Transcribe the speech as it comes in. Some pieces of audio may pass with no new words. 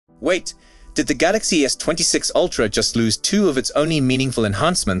Wait, did the Galaxy S26 Ultra just lose two of its only meaningful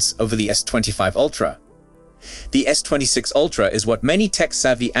enhancements over the S25 Ultra? The S26 Ultra is what many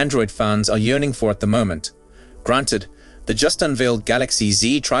tech-savvy Android fans are yearning for at the moment. Granted, the just-unveiled Galaxy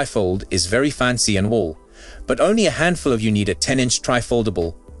Z trifold is very fancy and all, but only a handful of you need a 10-inch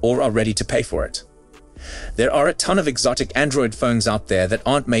trifoldable or are ready to pay for it. There are a ton of exotic Android phones out there that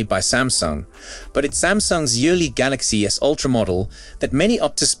aren't made by Samsung, but it's Samsung's yearly Galaxy S Ultra model that many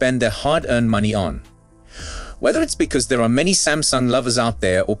opt to spend their hard-earned money on. Whether it's because there are many Samsung lovers out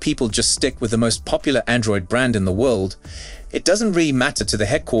there or people just stick with the most popular Android brand in the world, it doesn't really matter to the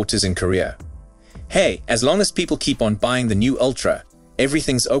headquarters in Korea. Hey, as long as people keep on buying the new Ultra,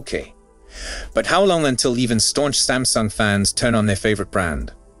 everything's okay. But how long until even staunch Samsung fans turn on their favorite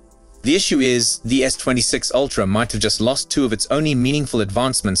brand? The issue is, the S26 Ultra might have just lost two of its only meaningful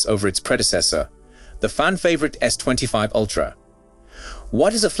advancements over its predecessor, the fan-favorite S25 Ultra.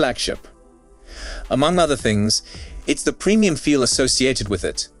 What is a flagship? Among other things, it's the premium feel associated with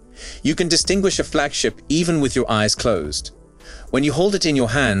it. You can distinguish a flagship even with your eyes closed. When you hold it in your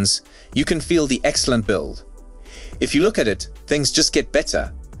hands, you can feel the excellent build. If you look at it, things just get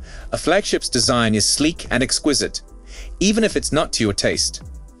better. A flagship's design is sleek and exquisite, even if it's not to your taste.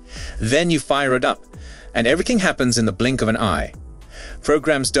 Then you fire it up, and everything happens in the blink of an eye.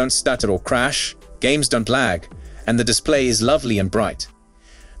 Programs don't stutter or crash, games don't lag, and the display is lovely and bright.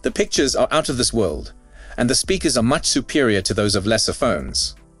 The pictures are out of this world, and the speakers are much superior to those of lesser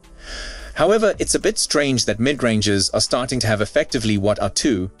phones. However, it's a bit strange that mid-rangers are starting to have effectively what are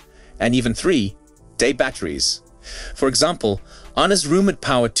 2, and even 3-day batteries. For example, Honor's rumored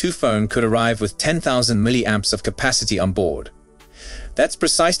Power 2 phone could arrive with 10,000 mAh of capacity on board. That's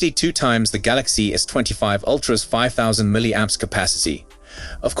precisely 2 times the Galaxy S25 Ultra's 5,000 mAh capacity.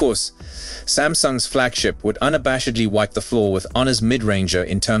 Of course, Samsung's flagship would unabashedly wipe the floor with Honor's mid-ranger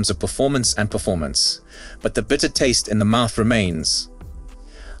in terms of performance, but the bitter taste in the mouth remains.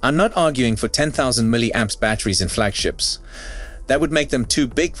 I'm not arguing for 10,000 mAh batteries in flagships. That would make them too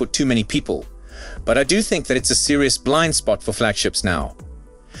big for too many people, but I do think that it's a serious blind spot for flagships now.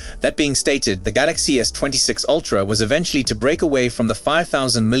 That being stated, the Galaxy S26 Ultra was eventually to break away from the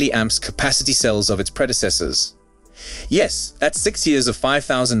 5,000 mAh capacity cells of its predecessors. Yes, that's 6 years of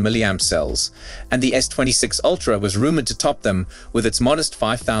 5,000 mAh cells, and the S26 Ultra was rumored to top them with its modest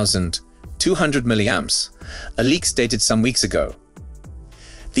 5,200 mAh, a leak stated some weeks ago.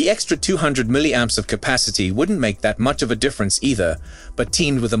 The extra 200 mAh of capacity wouldn't make that much of a difference either, but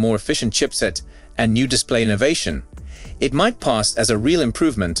teamed with a more efficient chipset and new display innovation, it might pass as a real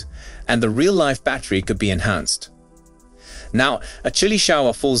improvement, and the real-life battery could be enhanced. Now, a chilly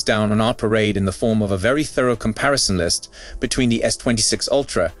shower falls down on our parade in the form of a very thorough comparison list between the S26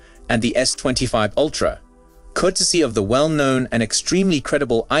 Ultra and the S25 Ultra, courtesy of the well-known and extremely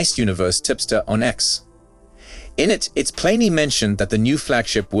credible Ice Universe tipster on X. In it, it's plainly mentioned that the new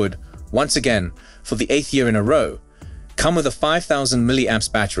flagship would, once again, for the 8th year in a row, come with a 5,000 mAh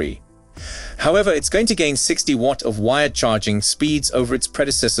battery. However, it's going to gain 60 watt of wired charging speeds over its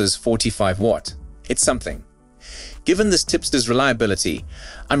predecessor's 45 watt. It's something. Given this tipster's reliability,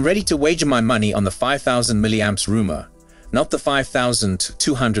 I'm ready to wager my money on the 5,000 mAh rumor, not the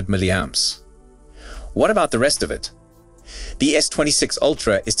 5,200 mAh. What about the rest of it? The S26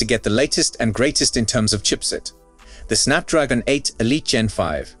 Ultra is to get the latest and greatest in terms of chipset, the Snapdragon 8 Elite Gen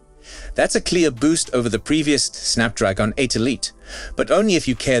 5. That's a clear boost over the previous Snapdragon 8 Elite, but only if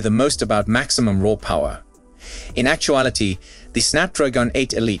you care the most about maximum raw power. In actuality, the Snapdragon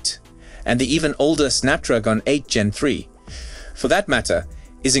 8 Elite, and the even older Snapdragon 8 Gen 3, for that matter,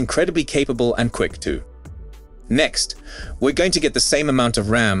 is incredibly capable and quick too. Next, we're going to get the same amount of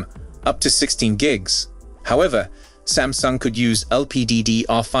RAM, up to 16 gigs. However, Samsung could use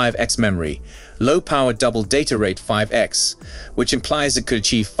LPDDR5X memory, low-power double data rate 5X, which implies it could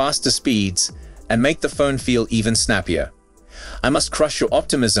achieve faster speeds and make the phone feel even snappier. I must crush your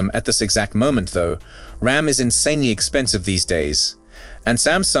optimism at this exact moment though. RAM is insanely expensive these days, and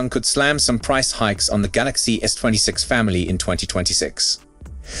Samsung could slam some price hikes on the Galaxy S26 family in 2026.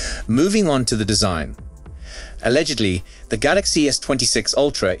 Moving on to the design. Allegedly, the Galaxy S26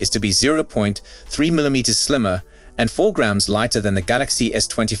 Ultra is to be 0.3mm slimmer and 4 grams lighter than the Galaxy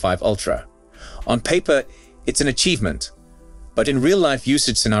S25 Ultra. On paper, it's an achievement, but in real-life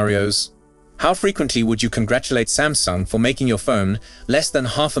usage scenarios, how frequently would you congratulate Samsung for making your phone less than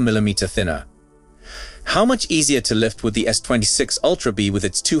half a millimeter thinner? How much easier to lift would the S26 Ultra be with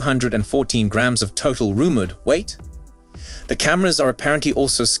its 214 grams of total rumored weight? The cameras are apparently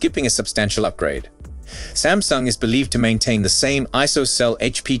also skipping a substantial upgrade. Samsung is believed to maintain the same ISO cell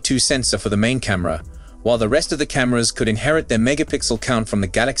HP2 sensor for the main camera, while the rest of the cameras could inherit their megapixel count from the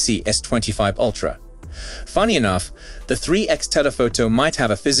Galaxy S25 Ultra. Funny enough, the 3x telephoto might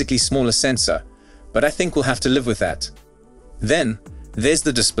have a physically smaller sensor, but I think we'll have to live with that. Then, there's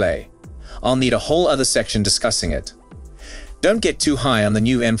the display. I'll need a whole other section discussing it. Don't get too high on the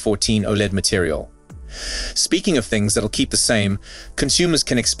new M14 OLED material. Speaking of things that'll keep the same, consumers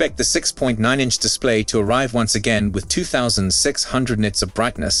can expect the 6.9-inch display to arrive once again with 2600 nits of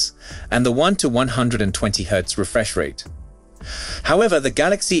brightness and the 1 to 120 Hz refresh rate. However, the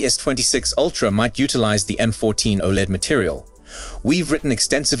Galaxy S26 Ultra might utilize the M14 OLED material. We've written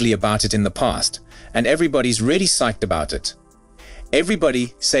extensively about it in the past, and everybody's really psyched about it.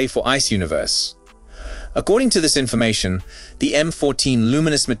 Everybody save for Ice Universe. According to this information, the M14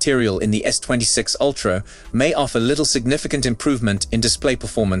 luminous material in the S26 Ultra may offer little significant improvement in display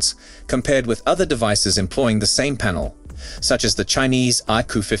performance compared with other devices employing the same panel, such as the Chinese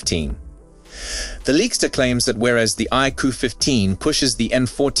iQOO15. The leakster claims that whereas the iQOO15 pushes the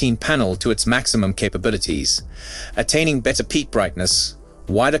M14 panel to its maximum capabilities, attaining better peak brightness,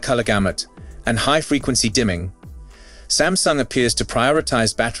 wider color gamut, and high-frequency dimming, Samsung appears to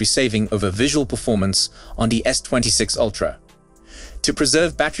prioritize battery saving over visual performance on the S26 Ultra. To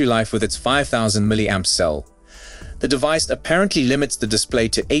preserve battery life with its 5000 mAh cell, the device apparently limits the display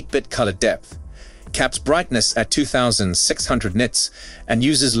to 8-bit color depth, caps brightness at 2600 nits, and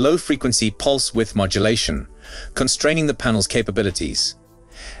uses low-frequency pulse width modulation, constraining the panel's capabilities.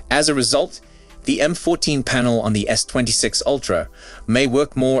 As a result, the M14 panel on the S26 Ultra may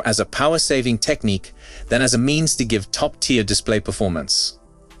work more as a power-saving technique than as a means to give top-tier display performance.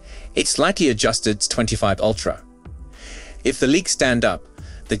 It slightly adjusted S25 Ultra. If the leaks stand up,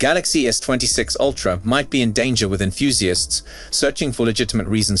 the Galaxy S26 Ultra might be in danger with enthusiasts searching for legitimate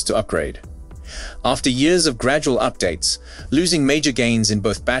reasons to upgrade. After years of gradual updates, losing major gains in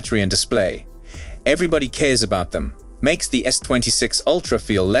both battery and display, everybody cares about them, makes the S26 Ultra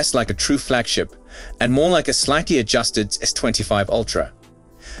feel less like a true flagship and more like a slightly adjusted S25 Ultra.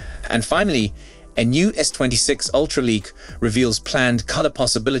 And finally, a new S26 Ultra leak reveals planned color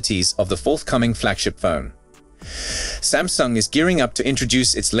possibilities of the forthcoming flagship phone. Samsung is gearing up to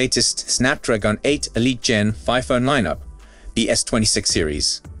introduce its latest Snapdragon 8 Elite Gen 5 phone lineup, the S26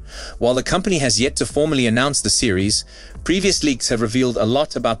 series. While the company has yet to formally announce the series, previous leaks have revealed a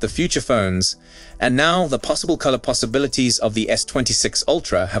lot about the future phones, and now the possible color possibilities of the S26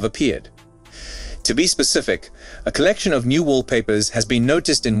 Ultra have appeared. To be specific, a collection of new wallpapers has been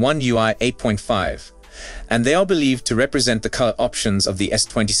noticed in One UI 8.5, and they are believed to represent the color options of the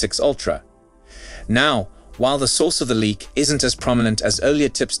S26 Ultra. Now, while the source of the leak isn't as prominent as earlier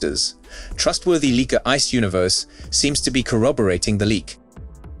tipsters, trustworthy leaker Ice Universe seems to be corroborating the leak.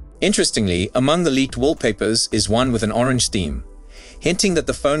 Interestingly, among the leaked wallpapers is one with an orange theme, hinting that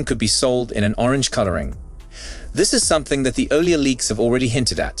the phone could be sold in an orange coloring. This is something that the earlier leaks have already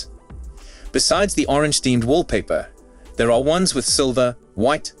hinted at. Besides the orange-themed wallpaper, there are ones with silver,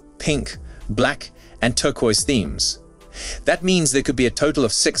 white, pink, black, and turquoise themes. That means there could be a total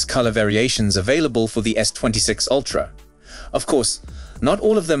of 6 color variations available for the S26 Ultra. Of course, not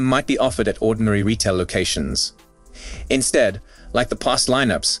all of them might be offered at ordinary retail locations. Instead, like the past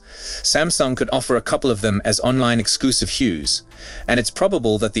lineups, Samsung could offer a couple of them as online exclusive hues, and it's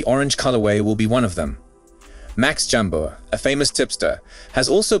probable that the orange colorway will be one of them. Max Jumbo, a famous tipster, has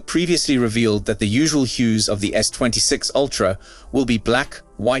also previously revealed that the usual hues of the S26 Ultra will be black,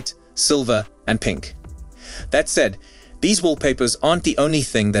 white, silver, and pink. That said, these wallpapers aren't the only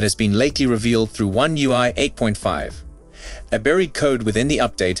thing that has been lately revealed through One UI 8.5. A buried code within the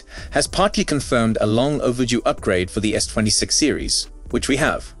update has partly confirmed a long overdue upgrade for the S26 series, which we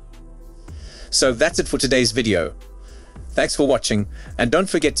have. So that's it for today's video. Thanks for watching, and don't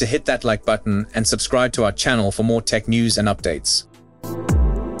forget to hit that like button and subscribe to our channel for more tech news and updates.